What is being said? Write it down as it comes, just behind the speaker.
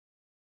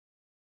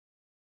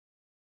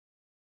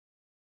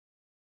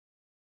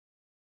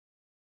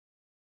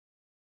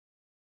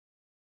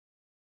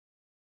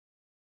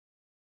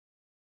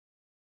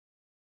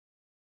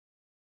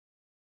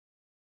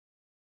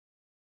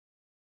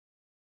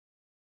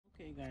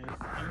Okay guys,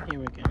 I'm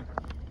here again.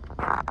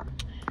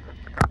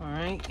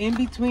 Alright, in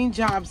between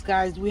jobs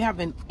guys, we have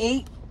an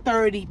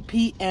 8:30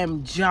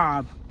 p.m.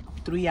 job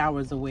 3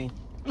 hours away.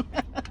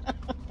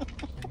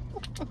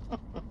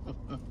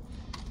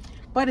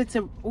 But it's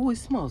a, oh, it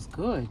smells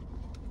good.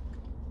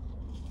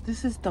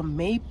 This is the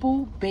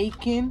maple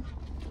bacon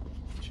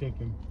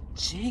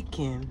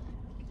chicken.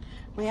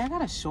 Wait, I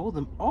gotta show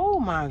them.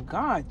 Oh my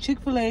God,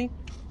 Chick-fil-A.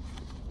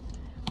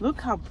 Look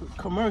how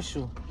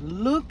commercial.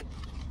 Look.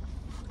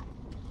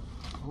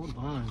 Hold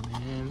on,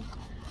 man.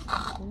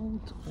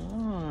 Hold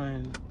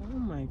on. Oh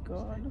my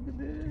God, look at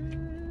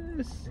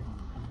this.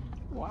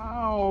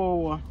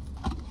 Wow.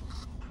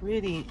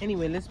 Pretty.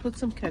 Anyway, let's put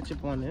some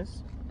ketchup on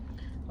this.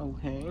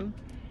 Okay.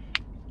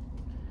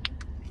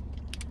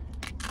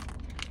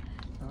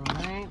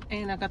 Alright.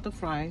 And I got the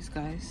fries,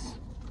 guys.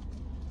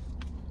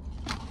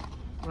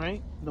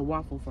 Right? The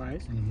waffle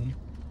fries.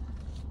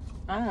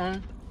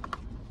 And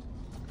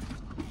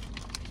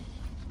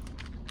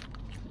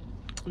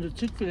the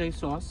Chick-fil-A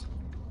sauce.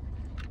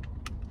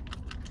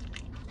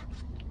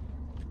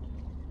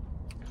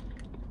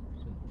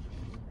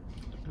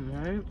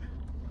 Alright.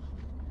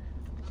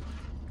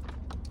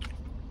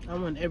 I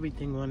want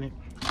everything on it.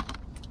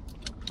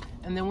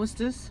 And then what's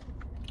this?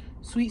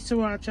 Sweet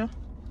sriracha.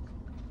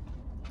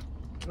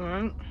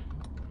 Alright.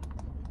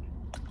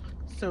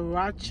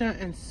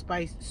 Sriracha and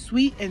spice.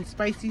 Sweet and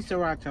spicy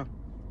sriracha.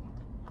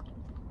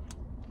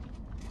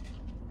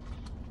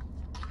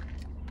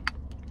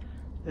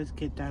 Let's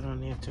get that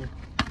on there too.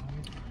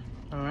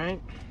 Alright.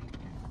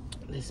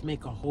 Let's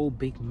make a whole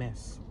big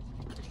mess.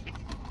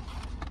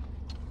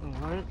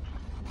 Alright.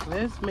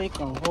 Let's make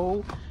a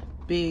whole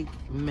big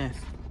mess.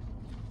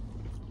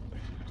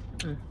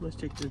 Let's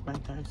take this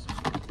bite, guys.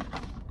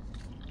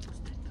 Let's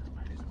take this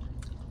bite.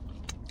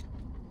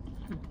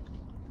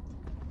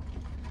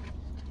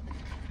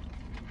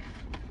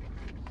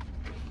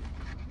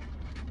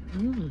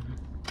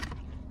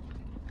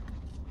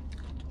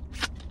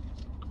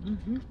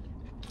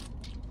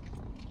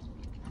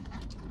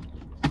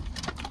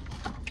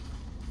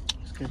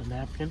 Let's get a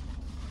napkin.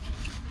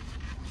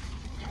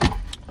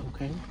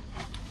 Okay.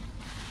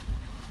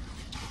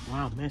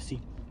 Wow, messy.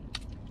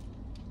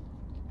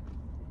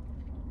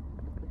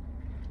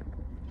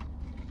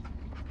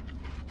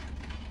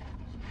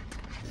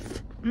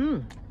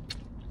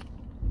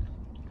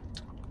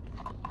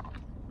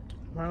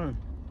 Wow.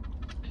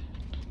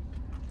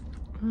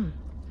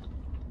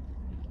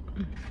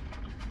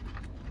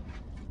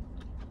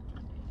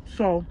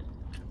 So,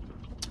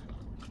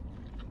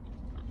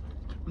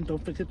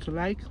 don't forget to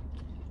like,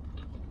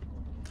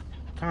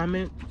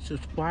 comment,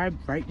 subscribe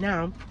right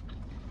now.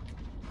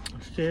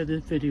 Share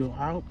this video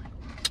out,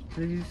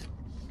 please,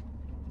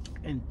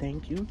 and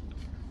thank you.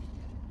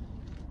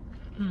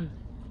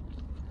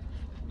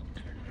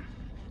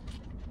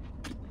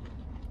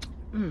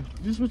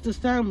 This was the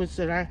sandwich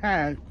that I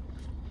had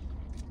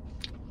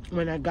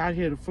when I got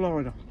here to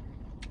Florida.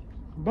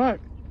 But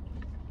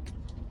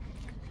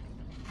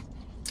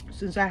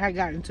since I had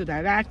gotten into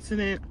that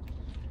accident,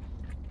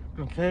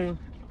 okay,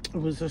 it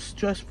was a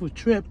stressful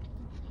trip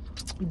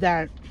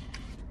that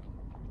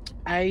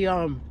I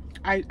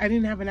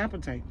didn't have an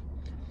appetite.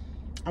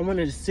 I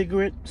wanted a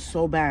cigarette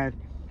so bad.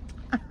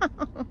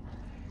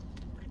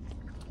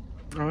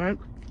 All right.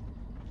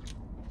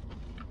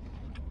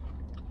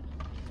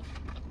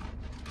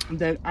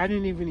 That I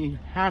didn't even eat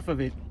half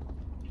of it.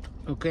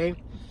 Okay.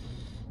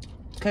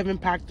 Kevin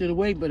packed it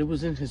away, but it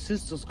was in his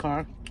sister's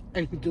car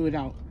and he threw it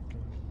out.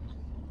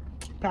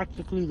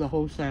 Practically the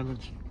whole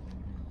sandwich.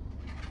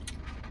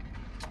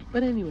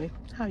 But anyway,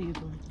 how you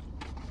doing?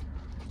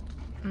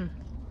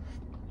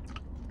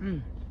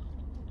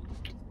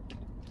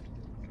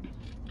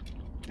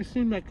 It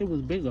seemed like it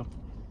was bigger.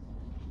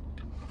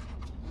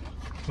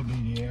 Could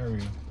be the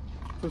area.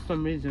 For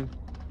some reason.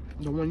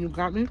 The one you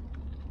got me,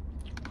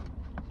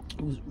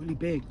 it was really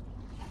big.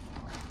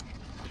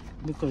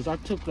 Because I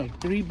took like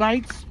 3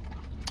 bites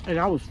and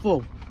I was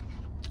full.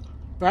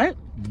 Right?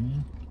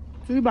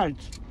 3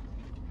 bites.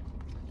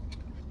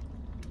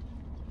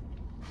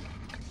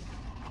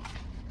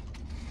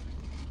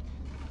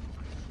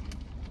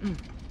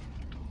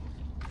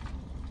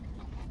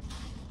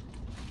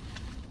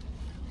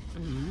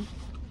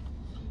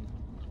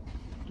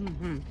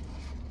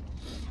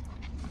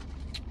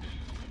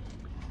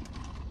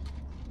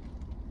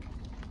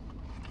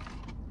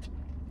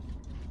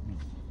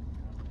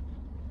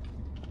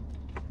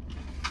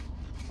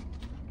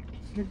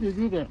 What did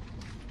you get?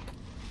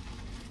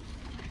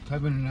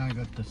 Kevin and I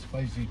got the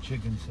spicy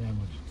chicken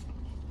sandwich.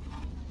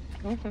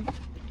 Okay.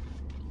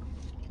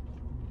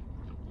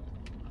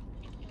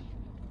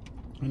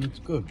 And it's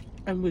good.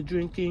 And we're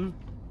drinking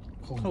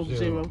Coke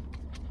Zero.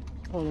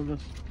 All of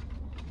us.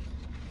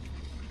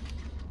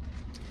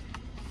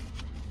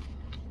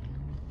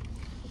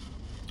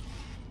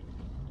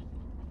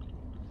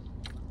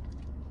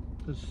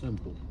 It's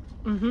simple.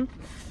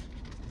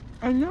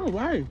 I know,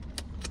 why?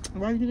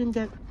 Why you didn't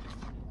get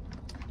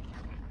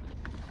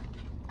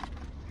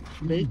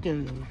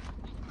bacon?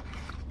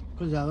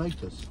 Because I like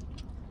this.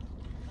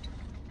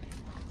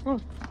 Oh.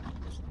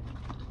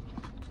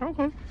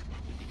 Okay.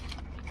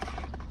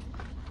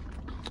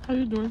 How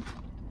you doing?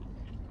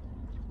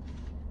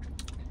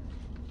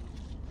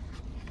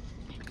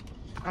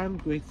 I'm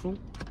grateful.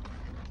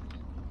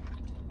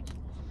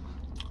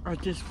 I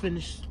just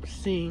finished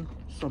seeing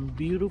some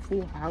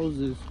beautiful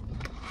houses,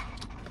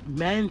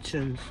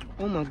 mansions.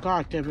 Oh my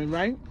God, Kevin,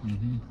 right?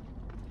 Mm-hmm.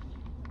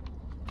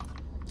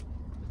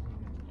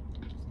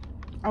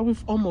 I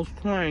was almost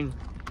crying.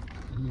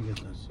 Let me get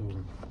that soda.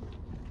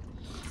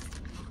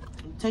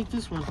 Take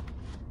this one.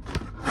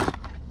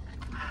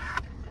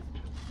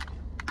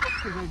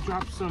 Cause I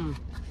dropped some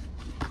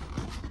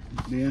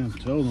Yeah,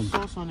 tell them.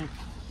 sauce on it.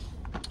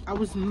 I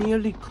was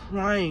nearly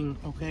crying,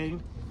 okay?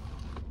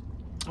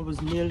 I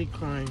was nearly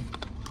crying.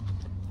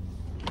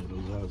 Yeah,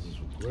 those houses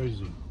were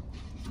crazy.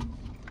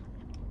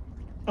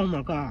 Oh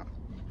my God.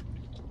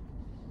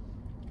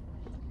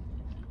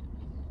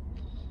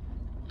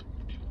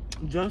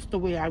 Just the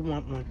way I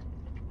want one.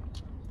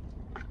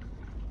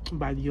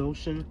 By the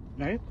ocean,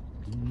 right?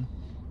 Mm-hmm.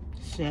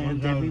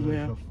 Sand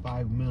everywhere. For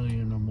 5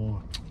 million or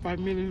more. 5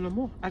 million or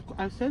more.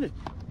 I said it.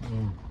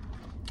 Oh.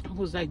 I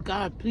was like,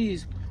 God,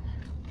 please.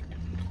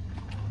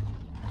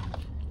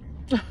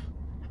 I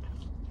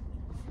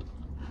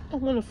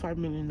want a $5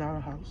 million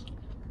house.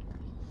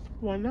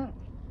 Why not?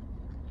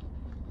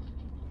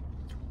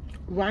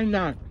 Why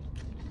not?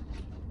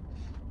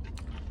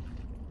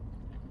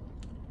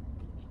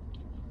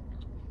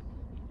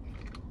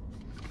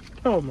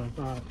 Oh my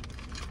God.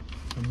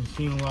 And we've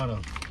seen a lot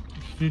of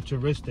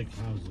futuristic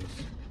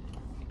houses.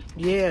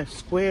 Yeah,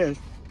 squares.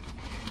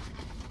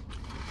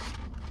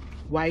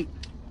 White.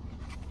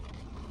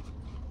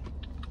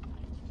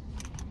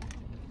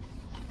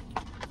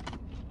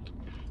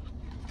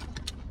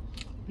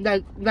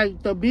 Like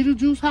the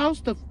Beetlejuice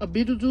house, a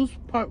Beetlejuice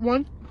part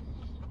 1,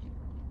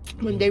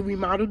 when they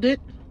remodeled it,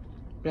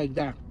 like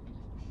that.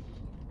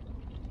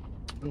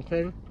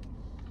 Okay.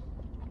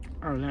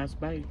 Our last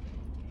bite.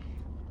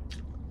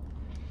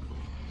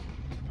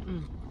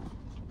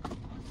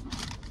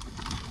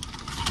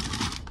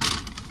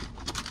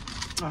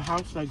 A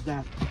house like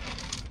that.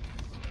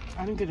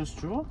 I didn't get a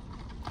straw.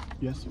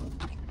 Yes, sir.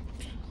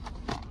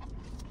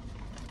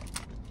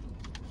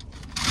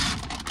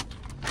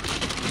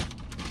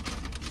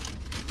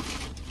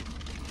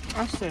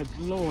 I said,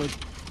 Lord.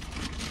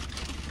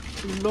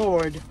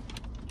 Lord.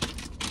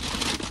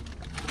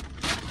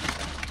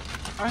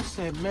 I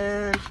said,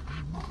 man,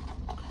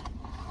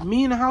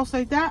 me in a house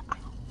like that?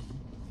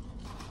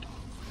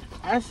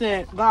 I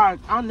said, God,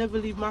 I'll never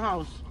leave my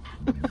house.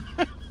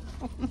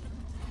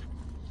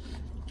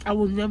 I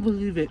will never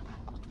leave it.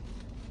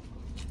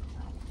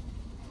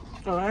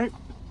 All right?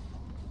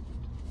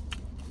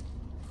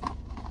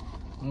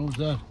 What was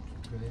that?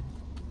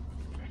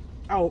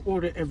 I'll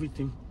order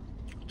everything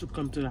to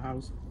come to the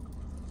house.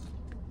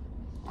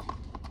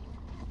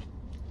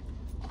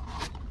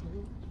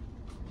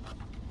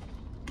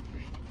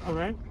 All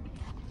right?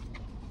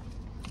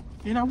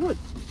 And I would.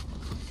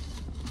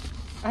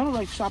 I don't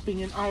like shopping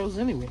in aisles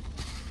anyway.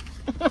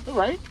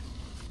 Right?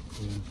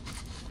 Yeah.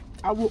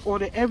 I will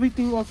order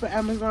everything off of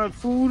Amazon,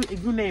 food,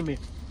 you name it.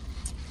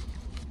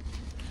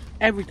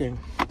 Everything.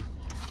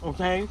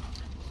 Okay?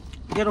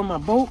 Get on my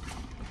boat.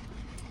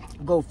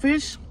 Go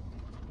fish.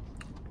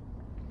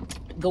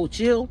 Go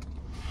chill.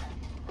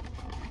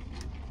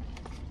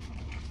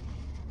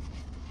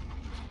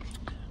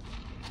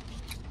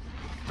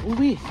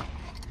 Ooh-wee.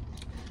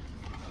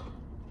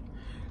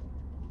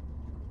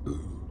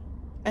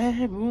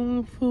 And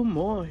room for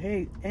more.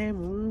 Hey, and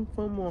room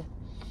for more.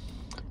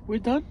 We're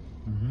done?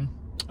 Mm-hmm.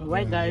 All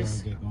right, Yeah,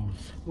 guys. get going.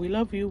 We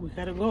love you. We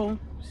gotta go.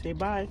 Say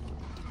bye.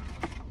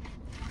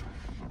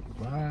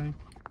 Bye.